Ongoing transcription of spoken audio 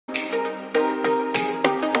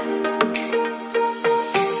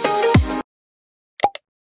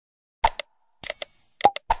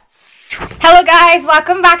guys,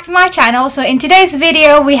 welcome back to my channel. So in today's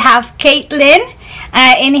video we have Caitlyn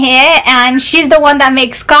in here, and she's the one that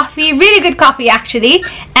makes coffee, really good coffee actually,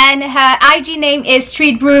 and her IG name is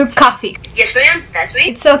Street Brew Coffee. Yes ma'am, that's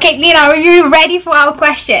me. So Caitlyn, are you ready for our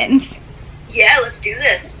questions? Yeah, let's do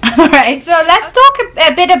this. Alright, so let's talk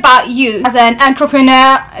a bit about you as an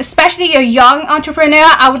entrepreneur, especially a young entrepreneur.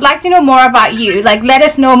 I would like to know more about you. Like, let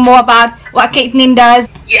us know more about what Caitlyn does.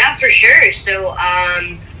 Yeah, for sure. So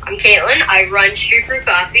I'm Caitlyn. I run Street Brew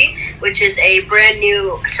Coffee, which is a brand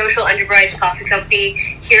new social enterprise coffee company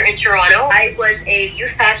here in Toronto. I was a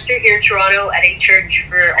youth pastor here in Toronto at a church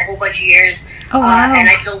for a whole bunch of years. Oh, wow. And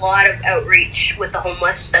I did a lot of outreach with the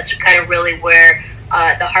homeless. That's kind of really where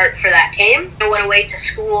the heart for that came. I went away to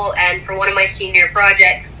school, and for one of my senior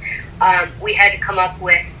projects, we had to come up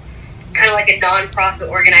with kind of like a non-profit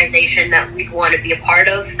organization that we'd want to be a part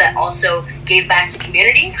of that also gave back to the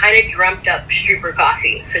community. Kind of dreamt up Street Brew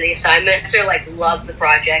Coffee for the assignment. So loved the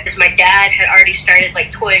project. Because my dad had already started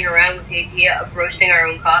toying around with the idea of roasting our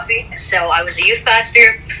own coffee. So I was a youth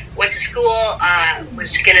pastor, went to school,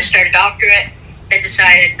 was going to start a doctorate, and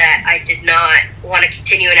decided that I did not want to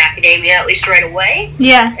continue in academia, at least right away.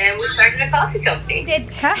 Yeah. And we started a coffee company.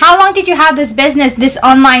 How long did you have this business, this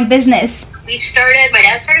online business? My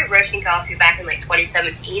dad started roasting coffee back in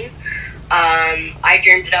 2017. I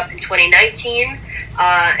dreamed it up in 2019,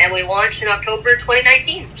 and we launched in October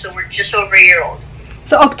 2019. So we're just over a year old.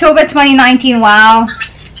 So October 2019, wow.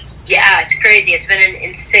 Yeah, it's crazy. It's been an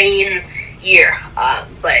insane year,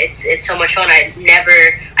 but it's so much fun. I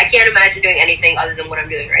can't imagine doing anything other than what I'm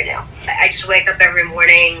doing right now. I just wake up every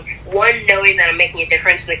morning, one, knowing that I'm making a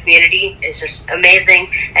difference in the community is just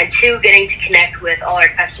amazing, and two, getting to connect with all our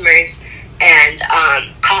customers and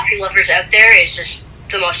coffee lovers out there is just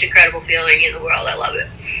the most incredible feeling in the world. I love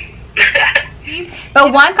it.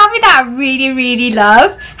 But one coffee that I really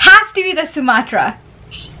love has to be the Sumatra.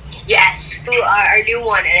 Yes, our new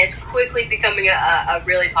one, and it's quickly becoming a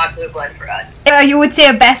really popular blend for us. You would say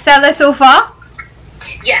a bestseller so far?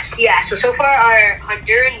 Yes, yeah. So far our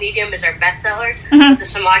Honduran medium is our bestseller. Mm-hmm. But the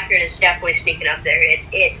Sumatran is definitely sneaking up there.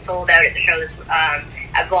 It sold out at the show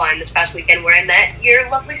at Vaughan this past weekend, where I met your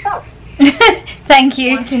lovely self. Thank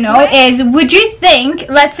you. To know is, would you think,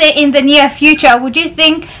 let's say in the near future, would you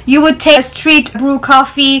think you would take Street Brew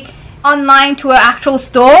Coffee online to an actual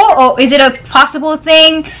store, or is it a possible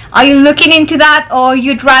thing? Are you looking into that, or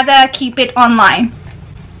you'd rather keep it online?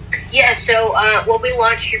 Yeah, so when we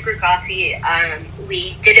launched Street Brew Coffee,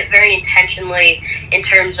 we did it very intentionally in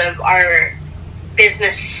terms of our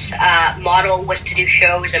business model was to do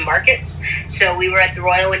shows and markets. So we were at the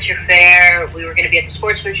Royal Winter Fair, we were going to be at the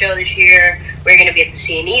Sportsman Show this year, we were going to be at the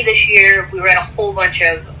CNE this year, we were at a whole bunch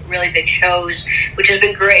of really big shows, which has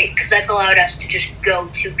been great because that's allowed us to just go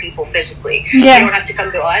to people physically. Yeah. You don't have to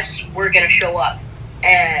come to us, we're going to show up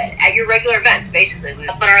at your regular events, basically.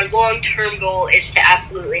 But our long-term goal is to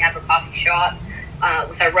absolutely have a coffee shop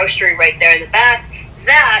with our roastery right there in the back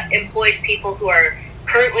that employs people who are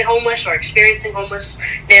currently homeless or experiencing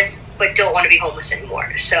homelessness but don't want to be homeless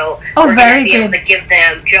anymore. So we're going to be able to give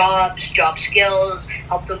them jobs, job skills,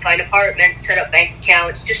 help them find apartments, set up bank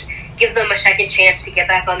accounts, just give them a second chance to get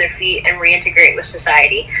back on their feet and reintegrate with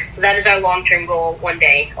society. So that is our long-term goal, one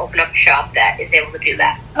day, open up a shop that is able to do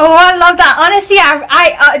that. Oh, I love that. Honestly,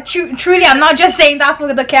 I truly, I'm not just saying that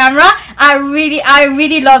for the camera. I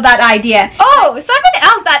really love that idea. Oh, something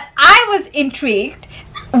else that I was intrigued.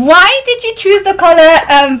 Why did you choose the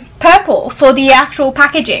color purple for the actual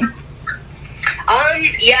packaging?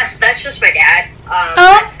 Yes, that's just my dad.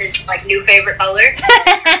 That's his new favorite color.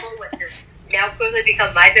 Which has now quickly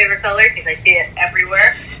become my favorite color because I see it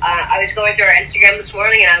everywhere. I was going through our Instagram this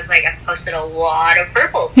morning, and I was like, I've posted a lot of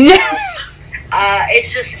purple. Yeah.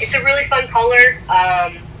 It's a really fun color.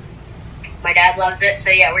 My dad loves it, so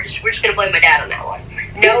yeah, we're just gonna blame my dad on that one.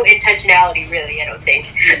 No intentionality, really, I don't think.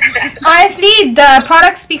 Honestly, the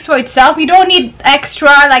product speaks for itself. You don't need extra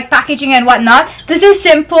packaging and whatnot. This is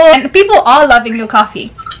simple, and people are loving your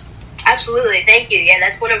coffee. Absolutely, thank you. Yeah,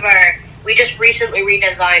 that's one of our. We just recently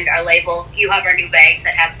redesigned our label. You have our new bags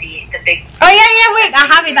that have the big. Oh yeah, wait, I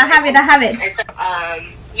have it. And so,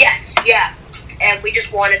 yes, yeah. And we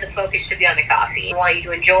just wanted the focus to be on the coffee. We want you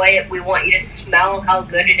to enjoy it. We want you to smell how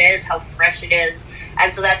good it is, how fresh it is.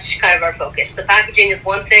 And so that's just kind of our focus. The packaging is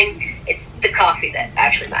one thing. It's the coffee that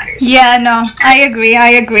actually matters. Yeah, no, I agree.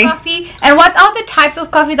 Coffee. And what are the types of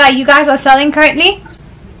coffee that you guys are selling currently?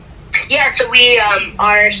 Yeah, so we,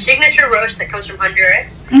 our signature roast that comes from Honduras,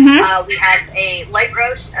 we have a light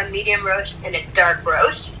roast, a medium roast, and a dark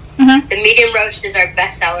roast. The medium roast is our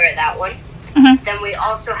best seller at that one. Then we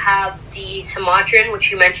also have the Sumatran,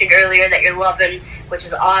 which you mentioned earlier that you're loving, which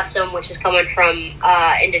is awesome, which is coming from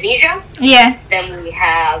Indonesia. Yeah. Then we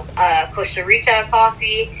have Costa Rica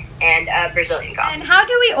coffee and Brazilian coffee. And how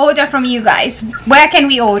do we order from you guys? Where can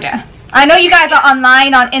we order? I know you guys are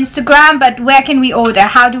online on Instagram, but where can we order?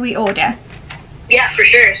 How do we order? Yeah, for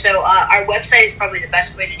sure. So our website is probably the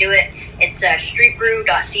best way to do it. It's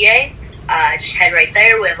streetbrew.ca. Just head right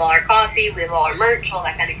there. We have all our coffee, we have all our merch, all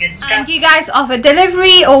that kind of good stuff. And do you guys offer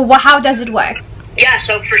delivery, or how does it work? Yeah,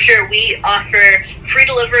 so for sure we offer free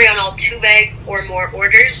delivery on all 2-bag or more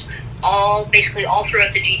orders, basically all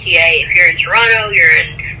throughout the GTA. If you're in Toronto, you're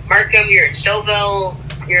in Markham, you're in Stouffville,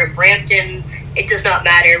 you're in Brampton, it does not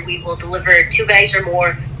matter. We will deliver 2 bags or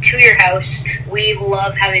more to your house. We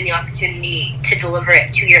love having the opportunity to deliver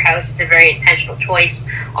it to your house. It's a very intentional choice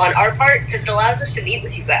on our part because it allows us to meet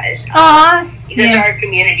with you guys. You guys are our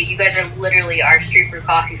community. You guys are literally our Street Brew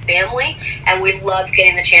Coffee family, and we love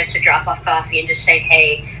getting the chance to drop off coffee and just say,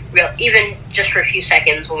 hey, even just for a few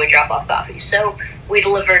seconds when we drop off coffee. So we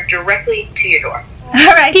deliver directly to your door.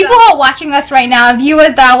 Alright, people who are watching us right now,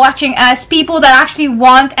 viewers that are watching us, people that actually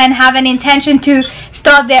want and have an intention to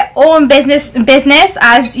start their own business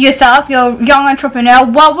as yourself, you're a young entrepreneur,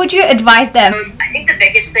 what would you advise them? I think the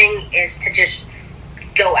biggest thing is to just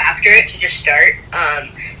go after it, to just start.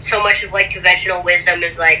 So much of like conventional wisdom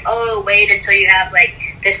is like, oh, wait until you have like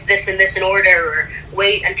this and this in order, or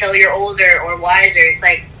wait until you're older or wiser. It's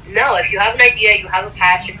like, no, if you have an idea, you have a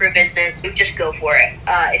passion for a business, you just go for it.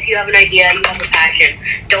 If you have an idea, you have a passion,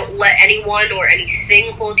 don't let anyone or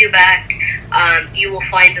anything hold you back. You will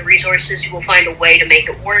find the resources, you will find a way to make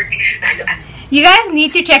it work. You guys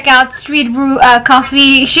need to check out Street Brew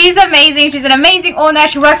Coffee. She's amazing. She's an amazing owner.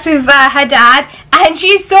 She works with her dad, and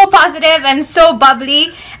she's so positive and so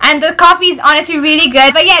bubbly, and the coffee is honestly really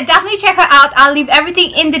good. But yeah, definitely check her out. I'll leave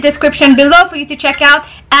everything in the description below for you to check out.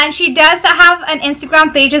 And she does have an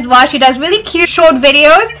Instagram page as well. She does really cute short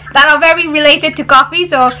videos that are very related to coffee,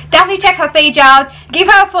 so definitely check her page out. Give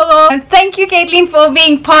her a follow. And thank you, Caitlyn, for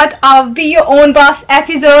being part of Be Your Own Boss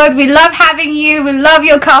episode. We love having you. We love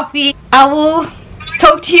your coffee. I will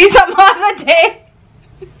talk to you some other day.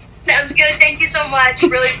 Sounds good. Thank you so much.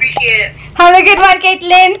 Really appreciate it. Have a good one,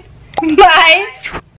 Caitlyn. Bye.